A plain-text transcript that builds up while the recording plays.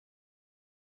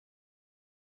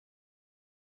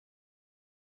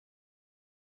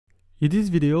In this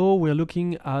video, we are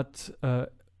looking at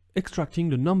extracting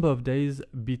the number of days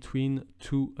between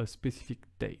two specific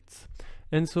dates.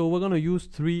 And so we're going to use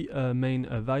three main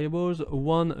variables,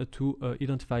 one to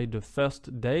identify the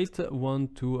first date, one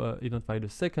to identify the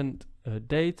second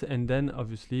date, and then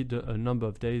obviously the number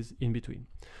of days in between.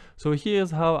 So here's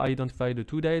how I identify the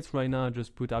two dates. Right now I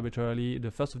just put arbitrarily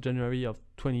the 1st of January of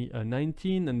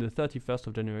 2019 and the 31st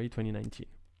of January 2019.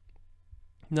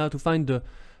 Now to find the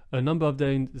number of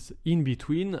days in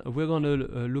between, we're going to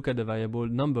look at the variable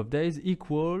number of days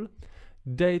equal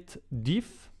DateDiff.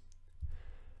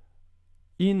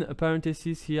 In a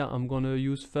parenthesis here, I'm going to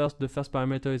use the first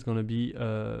parameter is going to be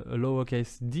a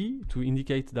lowercase d to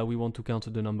indicate that we want to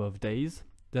count the number of days.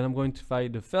 Then I'm going to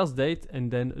find the first date and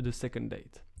then the second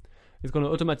date. It's going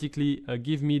to automatically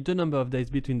give me the number of days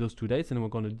between those two dates, and we're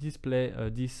going to display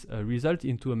this result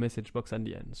into a message box at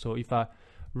the end. So if I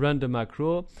run the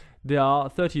macro, there are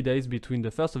 30 days between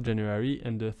the 1st of January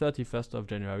and the 31st of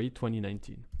January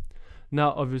 2019.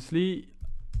 Now obviously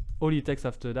all it takes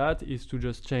after that is to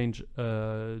just change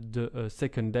the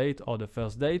second date or the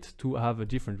first date to have a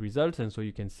different result. And so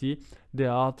you can see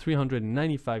there are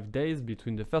 395 days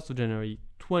between the 1st of January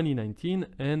 2019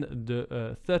 and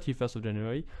the 31st of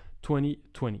January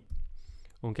 2020.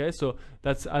 Okay, so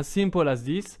that's as simple as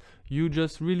this. You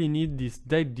just really need this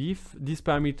DateDiff, this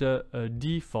parameter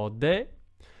d for day,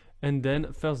 and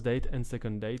then first date and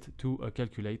second date to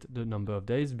calculate the number of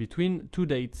days between two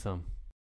dates.